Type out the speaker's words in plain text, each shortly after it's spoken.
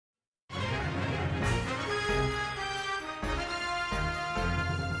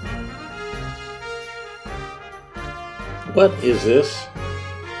What is this?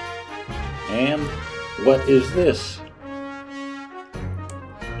 And what is this?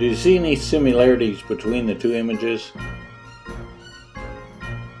 Do you see any similarities between the two images?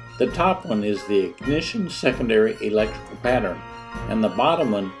 The top one is the ignition secondary electrical pattern, and the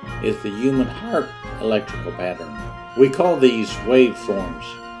bottom one is the human heart electrical pattern. We call these waveforms.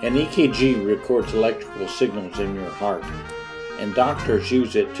 An EKG records electrical signals in your heart, and doctors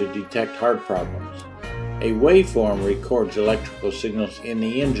use it to detect heart problems. A waveform records electrical signals in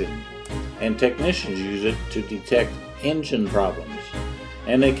the engine, and technicians use it to detect engine problems.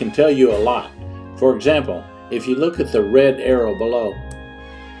 And they can tell you a lot. For example, if you look at the red arrow below,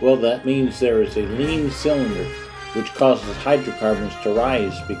 well, that means there is a lean cylinder which causes hydrocarbons to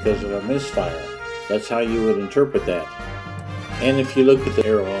rise because of a misfire. That's how you would interpret that. And if you look at the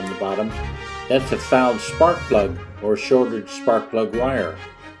arrow on the bottom, that's a fouled spark plug or shorted spark plug wire.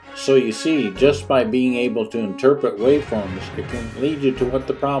 So you see, just by being able to interpret waveforms, it can lead you to what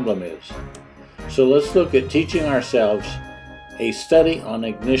the problem is. So let's look at teaching ourselves a study on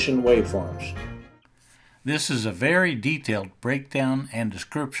ignition waveforms. This is a very detailed breakdown and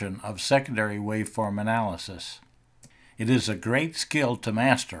description of secondary waveform analysis. It is a great skill to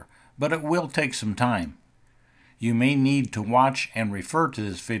master, but it will take some time. You may need to watch and refer to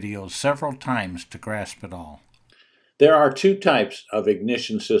this video several times to grasp it all. There are two types of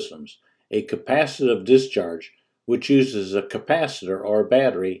ignition systems: a capacitive discharge, which uses a capacitor or a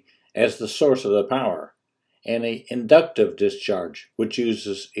battery as the source of the power, and an inductive discharge, which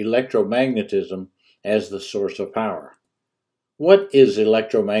uses electromagnetism as the source of power. What is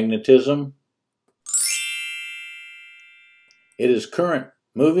electromagnetism? It is current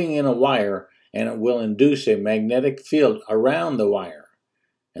moving in a wire, and it will induce a magnetic field around the wire.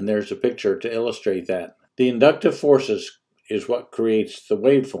 And there's a picture to illustrate that. The inductive forces is what creates the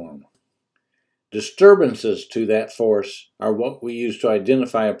waveform. Disturbances to that force are what we use to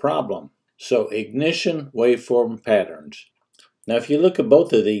identify a problem. So ignition waveform patterns. Now if you look at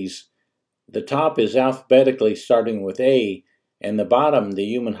both of these, the top is alphabetically starting with A, and the bottom, the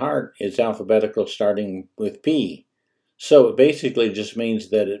human heart, is alphabetical starting with P. So it basically just means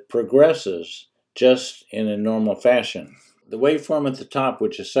that it progresses just in a normal fashion. The waveform at the top,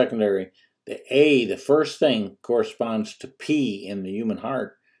 which is secondary, the A, the first thing, corresponds to P in the human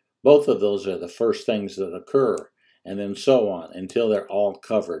heart. Both of those are the first things that occur, and then so on until they're all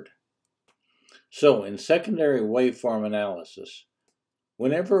covered. So in secondary waveform analysis,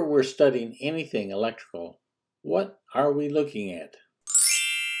 whenever we're studying anything electrical, what are we looking at?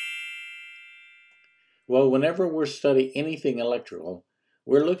 Well, whenever we're studying anything electrical,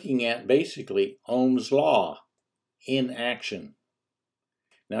 we're looking at basically Ohm's law in action.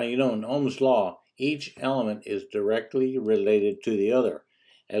 Now, you know, in Ohm's law, each element is directly related to the other.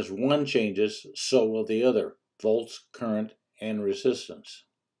 As one changes, so will the other: volts, current, and resistance.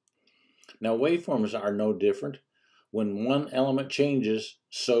 Now, waveforms are no different. When one element changes,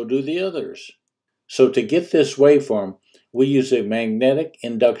 so do the others. So to get this waveform, we use a magnetic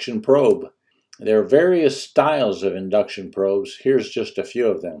induction probe. There are various styles of induction probes. Here's just a few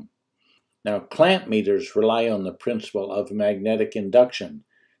of them. Now, clamp meters rely on the principle of magnetic induction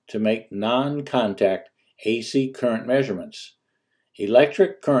to make non-contact AC current measurements.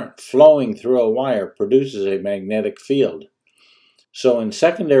 Electric current flowing through a wire produces a magnetic field. So in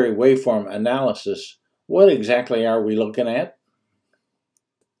secondary waveform analysis, what exactly are we looking at?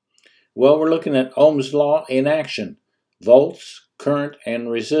 Well, we're looking at Ohm's law in action: volts, current,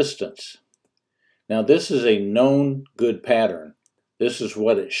 and resistance. Now this is a known good pattern. This is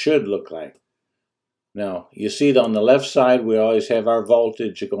what it should look like. Now you see that on the left side we always have our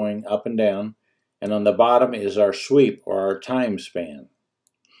voltage going up and down, and on the bottom is our sweep or our time span.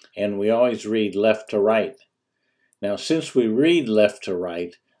 And we always read left to right. Now since we read left to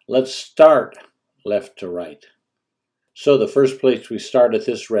right, let's start left to right. So the first place we start at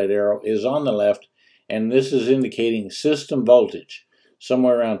this red arrow is on the left, and this is indicating system voltage,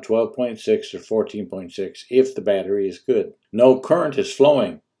 somewhere around 12.6 or 14.6 if the battery is good. No current is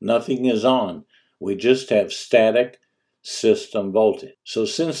flowing, nothing is on. We just have static system voltage. So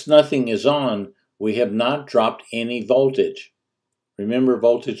since nothing is on, we have not dropped any voltage. Remember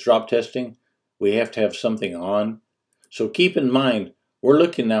voltage drop testing? We have to have something on. So keep in mind, we're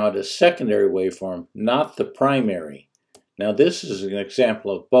looking now at a secondary waveform, not the primary. Now this is an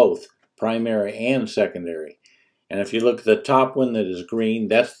example of both primary and secondary. And if you look at the top one that is green,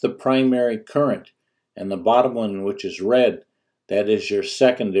 that's the primary current. And the bottom one, which is red, that is your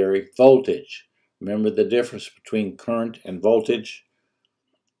secondary voltage. Remember the difference between current and voltage?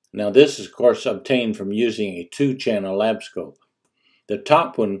 Now this is of course obtained from using a 2-channel lab scope. The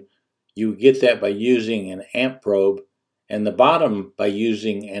top one, you get that by using an amp probe, and the bottom by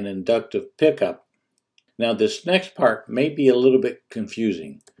using an inductive pickup. Now this next part may be a little bit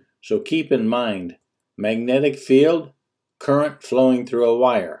confusing, so keep in mind magnetic field, current flowing through a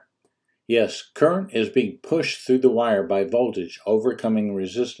wire. Yes, current is being pushed through the wire by voltage overcoming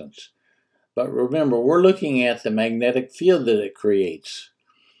resistance. But remember, we're looking at the magnetic field that it creates.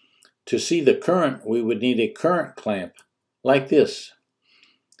 To see the current, we would need a current clamp, like this.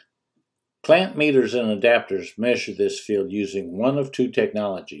 Clamp meters and adapters measure this field using one of two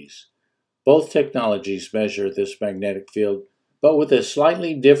technologies. Both technologies measure this magnetic field, but with a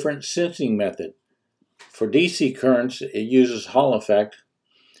slightly different sensing method. For DC currents, it uses Hall effect,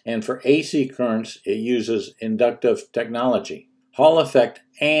 and for AC currents, it uses inductive technology. Hall effect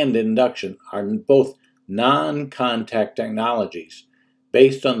and induction are both non-contact technologies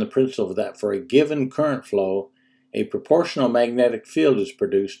based on the principle that for a given current flow, a proportional magnetic field is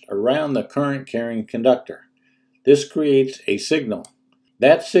produced around the current-carrying conductor. This creates a signal.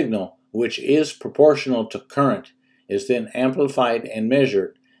 That signal, which is proportional to current, is then amplified and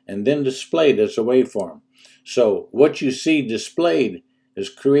measured and then displayed as a waveform. So what you see displayed is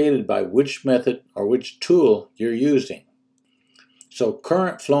created by which method or which tool you're using. So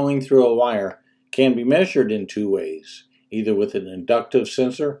current flowing through a wire can be measured in two ways, either with an inductive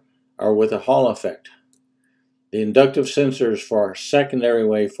sensor or with a Hall effect. The inductive sensor is for our secondary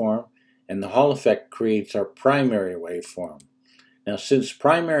waveform, and the Hall effect creates our primary waveform. Now, since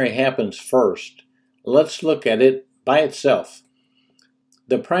primary happens first, let's look at it by itself.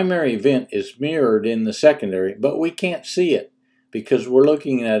 The primary event is mirrored in the secondary, but we can't see it because we're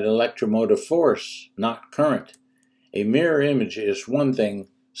looking at electromotive force, not current. A mirror image is one thing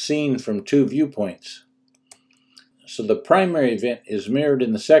seen from two viewpoints. So the primary event is mirrored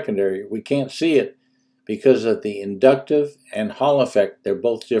in the secondary. We can't see it because of the inductive and Hall effect. They're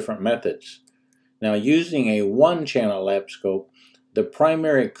both different methods. Now, using a one-channel lap scope, the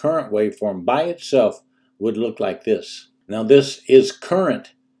primary current waveform by itself would look like this. Now, this is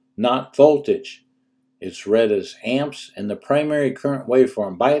current, not voltage. It's read as amps, and the primary current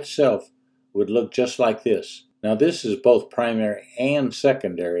waveform by itself would look just like this. Now, this is both primary and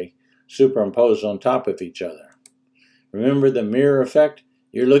secondary superimposed on top of each other. Remember the mirror effect?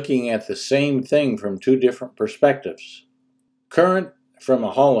 You're looking at the same thing from two different perspectives. Current from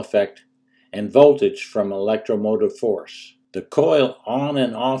a Hall effect and voltage from electromotive force. The coil on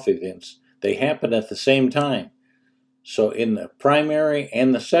and off events, they happen at the same time. So in the primary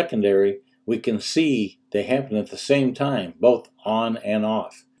and the secondary, we can see they happen at the same time, both on and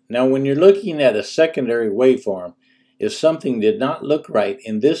off. Now when you're looking at a secondary waveform, if something did not look right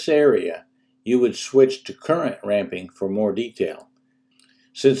in this area, you would switch to current ramping for more detail.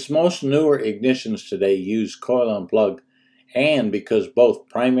 Since most newer ignitions today use coil on plug, and because both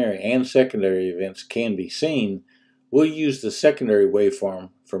primary and secondary events can be seen, we'll use the secondary waveform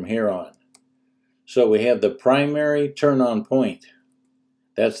from here on. So we have the primary turn-on point.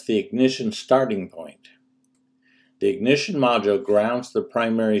 That's the ignition starting point. The ignition module grounds the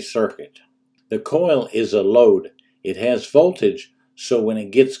primary circuit. The coil is a load. It has voltage, so when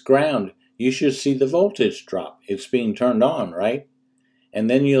it gets ground, you should see the voltage drop. It's being turned on, right? And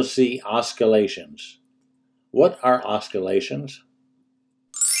then you'll see oscillations. What are oscillations?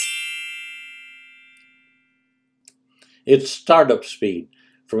 It's startup speed.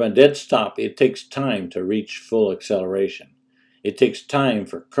 From a dead stop, it takes time to reach full acceleration. It takes time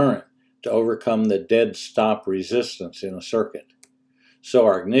for current to overcome the dead stop resistance in a circuit. So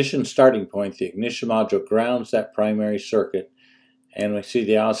our ignition starting point, the ignition module grounds that primary circuit, and we see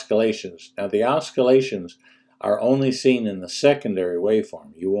the oscillations. Now the oscillations are only seen in the secondary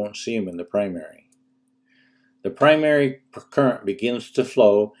waveform. You won't see them in the primary. The primary current begins to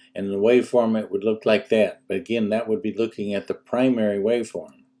flow, and in the waveform it would look like that. But again, that would be looking at the primary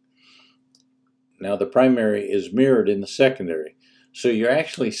waveform. Now the primary is mirrored in the secondary. So you're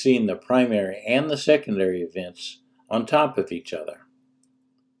actually seeing the primary and the secondary events on top of each other.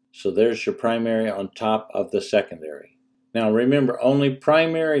 So there's your primary on top of the secondary. Now remember, only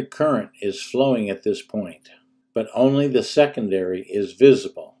primary current is flowing at this point, but only the secondary is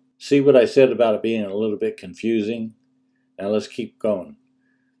visible. See what I said about it being a little bit confusing? Now let's keep going.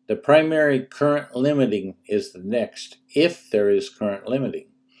 The primary current limiting is the next, if there is current limiting.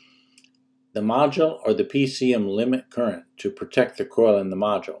 The module or the PCM limit current to protect the coil in the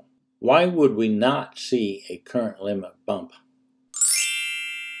module. Why would we not see a current limit bump?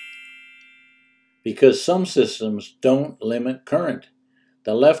 Because some systems don't limit current.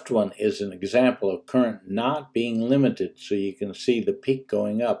 The left one is an example of current not being limited, so you can see the peak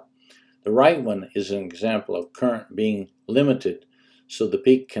going up. The right one is an example of current being limited, so the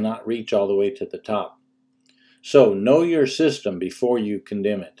peak cannot reach all the way to the top. So know your system before you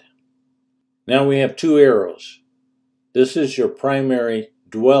condemn it. Now we have two arrows. This is your primary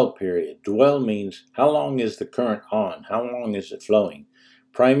dwell period. Dwell means how long is the current on? How long is it flowing?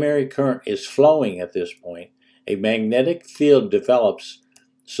 Primary current is flowing at this point. A magnetic field develops,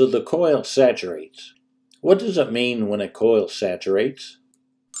 so the coil saturates. What does it mean when a coil saturates?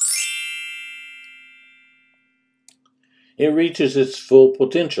 It reaches its full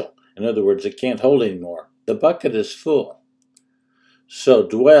potential. In other words, it can't hold anymore. The bucket is full. So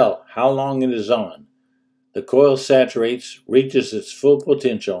dwell, how long it is on. The coil saturates, reaches its full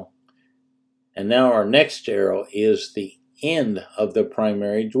potential, and now our next arrow is the end of the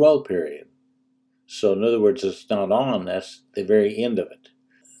primary dwell period. So in other words, it's not on, that's the very end of it.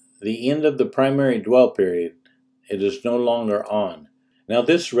 The end of the primary dwell period, it is no longer on. Now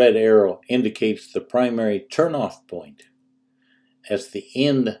this red arrow indicates the primary turn-off point. That's the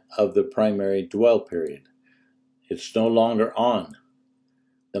end of the primary dwell period. It's no longer on.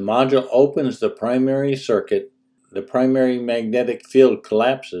 The module opens the primary circuit, the primary magnetic field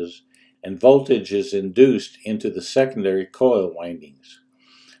collapses, and voltage is induced into the secondary coil windings.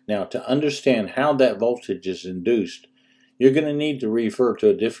 Now, to understand how that voltage is induced, you're going to need to refer to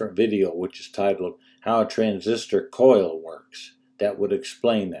a different video which is titled How a Transistor Coil Works. That would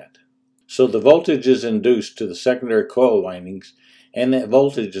explain that. So the voltage is induced to the secondary coil windings, and that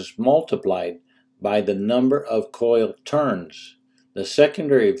voltage is multiplied by the number of coil turns. The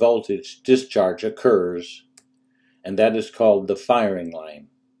secondary voltage discharge occurs, and that is called the firing line,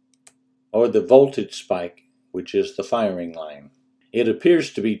 or the voltage spike, which is the firing line. It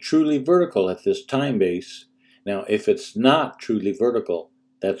appears to be truly vertical at this time base. Now, if it's not truly vertical,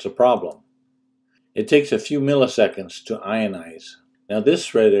 that's a problem. It takes a few milliseconds to ionize. Now,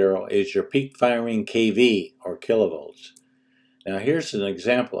 this red arrow is your peak firing kV, or kilovolts. Now, here's an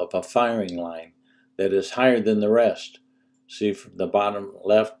example of a firing line that is higher than the rest. See from the bottom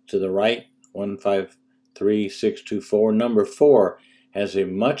left to the right, 153624. Number 4 has a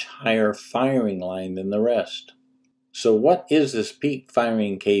much higher firing line than the rest. So what is this peak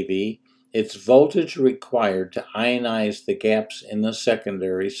firing kV? It's voltage required to ionize the gaps in the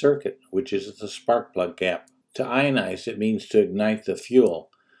secondary circuit, which is the spark plug gap. To ionize, it means to ignite the fuel,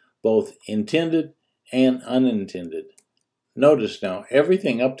 both intended and unintended. Notice now,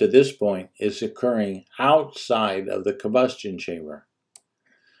 everything up to this point is occurring outside of the combustion chamber.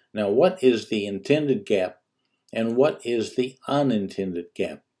 Now, what is the intended gap and what is the unintended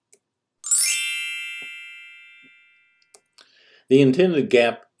gap? The intended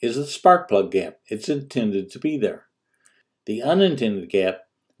gap is the spark plug gap. It's intended to be there. The unintended gap,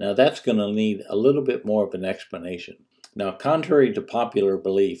 now that's going to need a little bit more of an explanation. Now, contrary to popular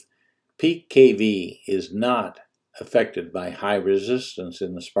belief, peak kV is not affected by high resistance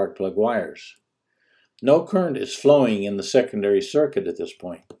in the spark plug wires. No current is flowing in the secondary circuit at this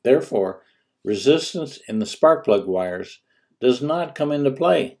point. Therefore, resistance in the spark plug wires does not come into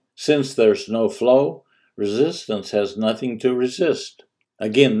play. Since there's no flow, resistance has nothing to resist.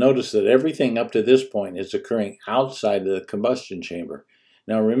 Again, notice that everything up to this point is occurring outside of the combustion chamber.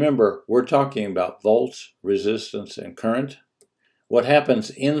 Now remember, we're talking about volts, resistance, and current. What happens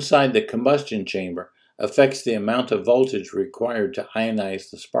inside the combustion chamber affects the amount of voltage required to ionize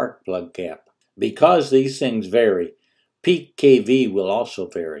the spark plug gap. Because these things vary, peak kV will also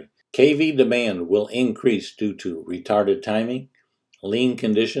vary. kV demand will increase due to retarded timing, lean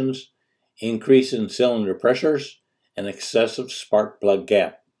conditions, increase in cylinder pressures, and excessive spark plug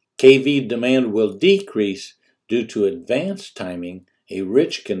gap. kV demand will decrease due to advanced timing, a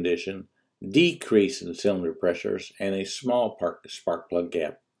rich condition, decrease in cylinder pressures, and a small spark plug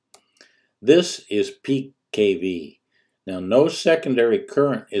gap. This is peak kV. Now, no secondary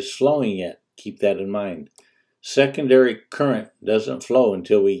current is flowing yet. Keep that in mind. Secondary current doesn't flow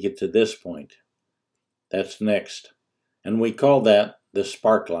until we get to this point. That's next. And we call that the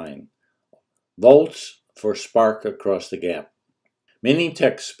spark line. Volts for spark across the gap. Many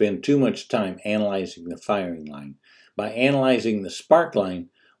techs spend too much time analyzing the firing line. By analyzing the spark line,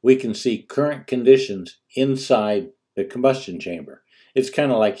 we can see current conditions inside the combustion chamber. It's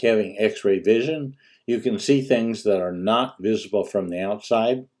kind of like having X-ray vision. You can see things that are not visible from the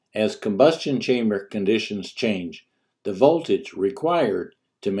outside. As combustion chamber conditions change, the voltage required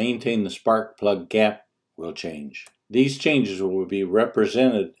to maintain the spark plug gap will change. These changes will be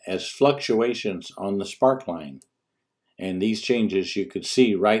represented as fluctuations on the spark line. And these changes you could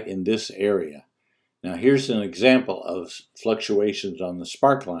see right in this area. Now here's an example of fluctuations on the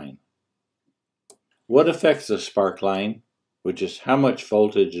spark line. What affects the spark line, which is how much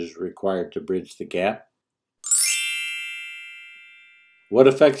voltage is required to bridge the gap? What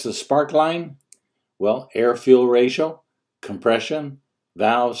affects the spark line? Well, air-fuel ratio, compression,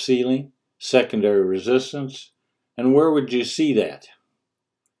 valve sealing, secondary resistance. And where would you see that?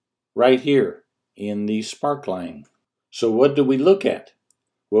 Right here in the spark line. So what do we look at?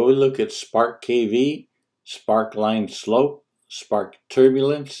 Well, we look at spark KV, spark line slope, spark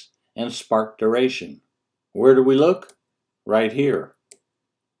turbulence, and spark duration. Where do we look? Right here.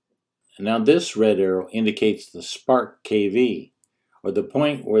 And now this red arrow indicates the spark KV, or the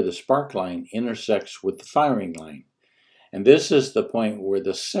point where the spark line intersects with the firing line. And this is the point where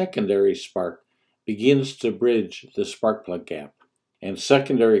the secondary spark begins to bridge the spark plug gap, and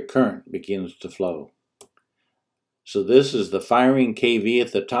secondary current begins to flow. So this is the firing KV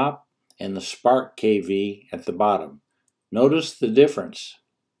at the top and the spark KV at the bottom. Notice the difference.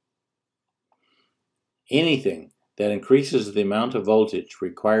 Anything that increases the amount of voltage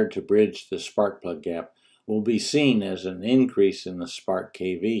required to bridge the spark plug gap will be seen as an increase in the spark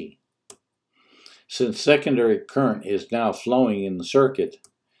KV. Since secondary current is now flowing in the circuit,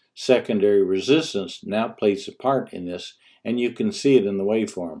 secondary resistance now plays a part in this, and you can see it in the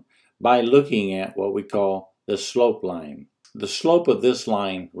waveform by looking at what we call the slope line. The slope of this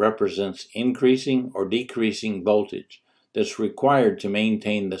line represents increasing or decreasing voltage that's required to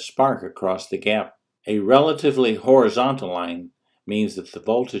maintain the spark across the gap. A relatively horizontal line means that the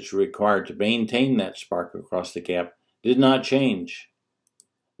voltage required to maintain that spark across the gap did not change.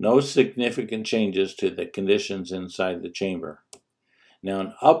 No significant changes to the conditions inside the chamber. Now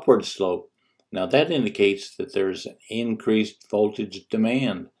an upward slope, now that indicates that there's an increased voltage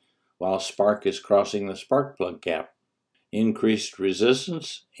demand while spark is crossing the spark plug gap. Increased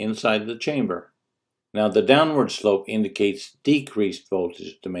resistance inside the chamber. Now the downward slope indicates decreased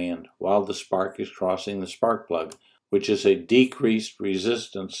voltage demand while the spark is crossing the spark plug, which is a decreased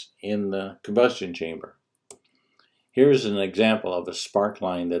resistance in the combustion chamber. Here's an example of a spark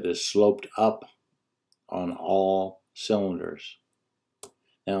line that is sloped up on all cylinders.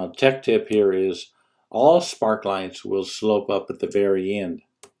 Now a tech tip here is all spark lines will slope up at the very end.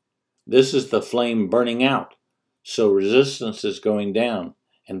 This is the flame burning out, so resistance is going down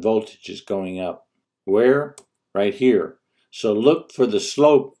and voltage is going up. Where? Right here. So look for the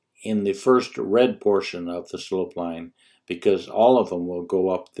slope in the first red portion of the slope line, because all of them will go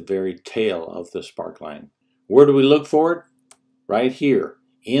up the very tail of the spark line. Where do we look for it? Right here,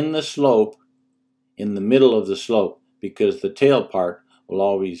 in the slope, in the middle of the slope, because the tail part will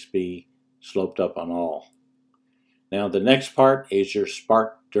always be sloped up on all. Now the next part is your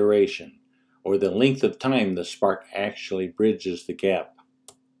spark duration, or the length of time the spark actually bridges the gap.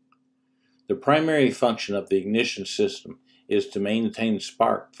 The primary function of the ignition system is to maintain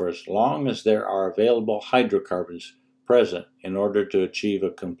spark for as long as there are available hydrocarbons present in order to achieve a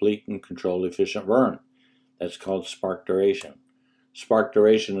complete and controlled efficient burn. That's called spark duration. Spark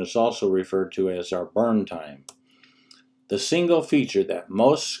duration is also referred to as our burn time. The single feature that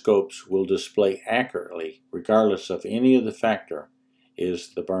most scopes will display accurately, regardless of any of the factor,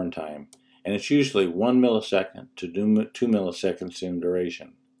 is the burn time, and it's usually 1 millisecond to 2 milliseconds in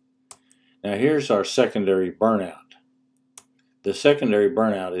duration. Now here's our secondary burnout. The secondary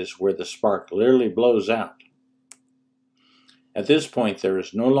burnout is where the spark literally blows out. At this point, there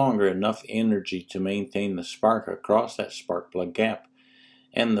is no longer enough energy to maintain the spark across that spark plug gap,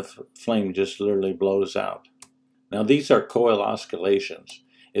 and the flame just literally blows out. Now these are coil oscillations.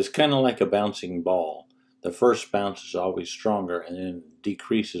 It's kind of like a bouncing ball. The first bounce is always stronger and then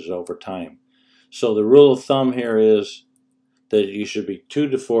decreases over time. So the rule of thumb here is that you should be 2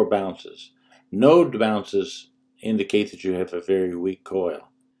 to 4 bounces. No bounces indicate that you have a very weak coil.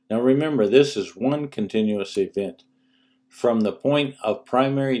 Now remember, this is one continuous event. From the point of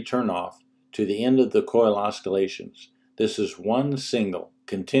primary turnoff to the end of the coil oscillations, this is one single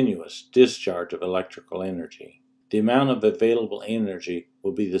continuous discharge of electrical energy. The amount of available energy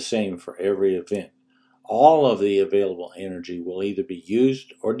will be the same for every event. All of the available energy will either be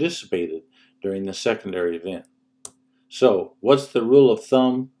used or dissipated during the secondary event. So, what's the rule of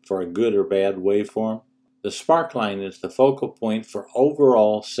thumb for a good or bad waveform? The spark line is the focal point for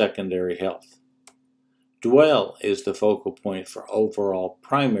overall secondary health. Dwell is the focal point for overall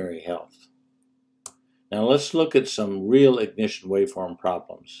primary health. Now let's look at some real ignition waveform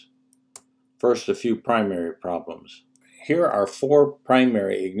problems. First, a few primary problems. Here are 4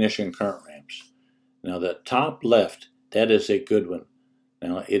 primary ignition current ramps. Now the top left, that is a good one.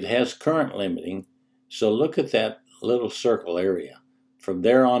 Now it has current limiting, so look at that little circle area. From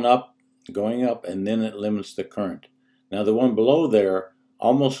there on up, going up, and then it limits the current. Now the one below there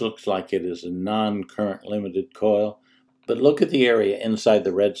almost looks like it is a non-current limited coil, but look at the area inside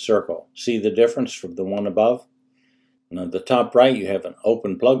the red circle. See the difference from the one above? Now at the top right you have an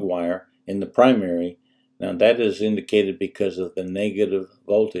open plug wire, in the primary. Now that is indicated because of the negative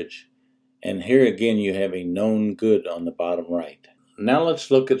voltage. And here again you have a known good on the bottom right. Now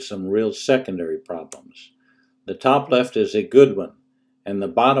let's look at some real secondary problems. The top left is a good one, and the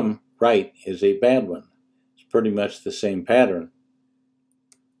bottom right is a bad one. It's pretty much the same pattern.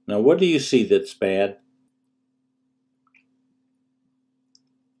 Now what do you see that's bad?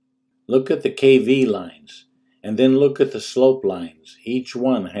 Look at the kV lines, and then look at the slope lines. Each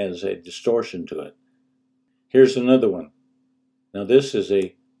one has a distortion to it. Here's another one. Now this is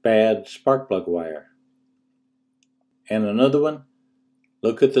a bad spark plug wire. And another one,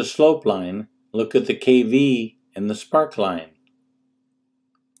 look at the slope line, look at the kV and the spark line.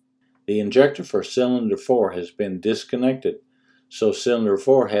 The injector for cylinder 4 has been disconnected, so cylinder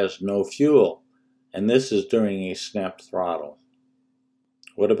 4 has no fuel, and this is during a snapped throttle.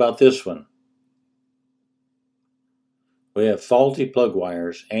 What about this one? We have faulty plug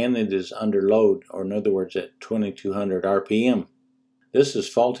wires and it is under load, or in other words at 2200 RPM. This is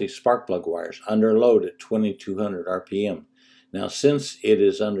faulty spark plug wires under load at 2200 RPM. Now since it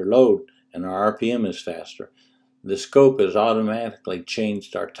is under load and our RPM is faster, the scope has automatically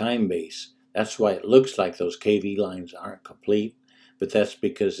changed our time base. That's why it looks like those kV lines aren't complete, but that's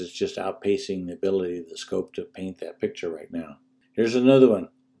because it's just outpacing the ability of the scope to paint that picture right now. Here's another one.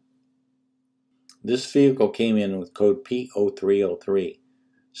 This vehicle came in with code P0303,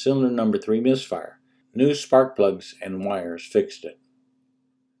 cylinder number 3 misfire. New spark plugs and wires fixed it.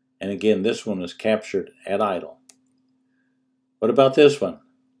 And again, this one was captured at idle. What about this one?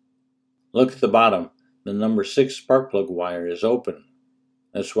 Look at the bottom. The number 6 spark plug wire is open.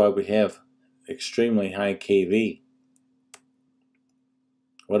 That's why we have extremely high kV.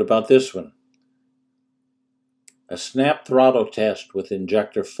 What about this one? A snap throttle test with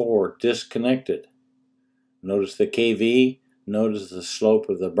injector 4 disconnected. Notice the kV, notice the slope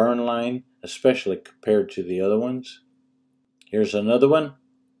of the burn line, especially compared to the other ones. Here's another one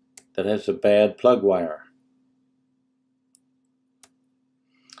that has a bad plug wire.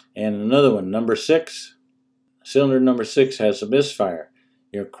 And another one, number 6. Cylinder number 6 has a misfire.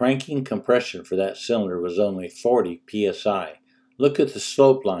 Your cranking compression for that cylinder was only 40 psi. Look at the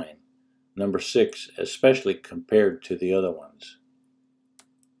slope line, number 6, especially compared to the other ones.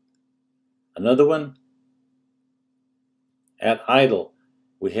 Another one, at idle,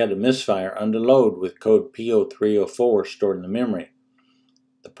 we had a misfire under load with code P0304 stored in the memory.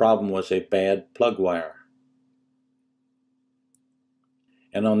 The problem was a bad plug wire.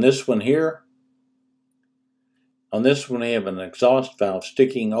 And on this one here, on this one we have an exhaust valve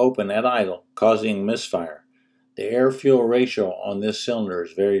sticking open at idle, causing misfire. The air-fuel ratio on this cylinder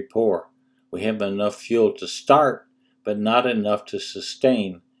is very poor. We have enough fuel to start, but not enough to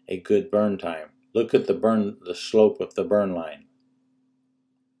sustain a good burn time. Look at the slope of the burn line.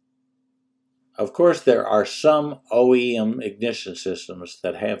 Of course, there are some OEM ignition systems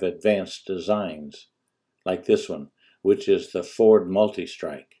that have advanced designs, like this one, which is the Ford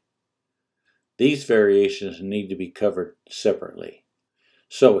Multi-Strike. These variations need to be covered separately.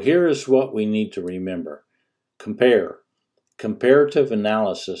 So here is what we need to remember. Compare. Comparative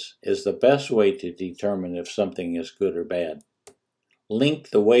analysis is the best way to determine if something is good or bad. Link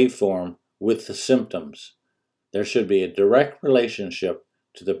the waveform with the symptoms. There should be a direct relationship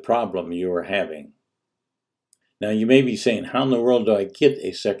to the problem you are having. Now you may be saying, how in the world do I get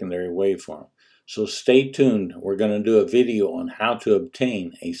a secondary waveform? So stay tuned. We're going to do a video on how to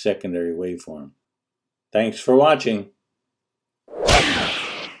obtain a secondary waveform. Thanks for watching.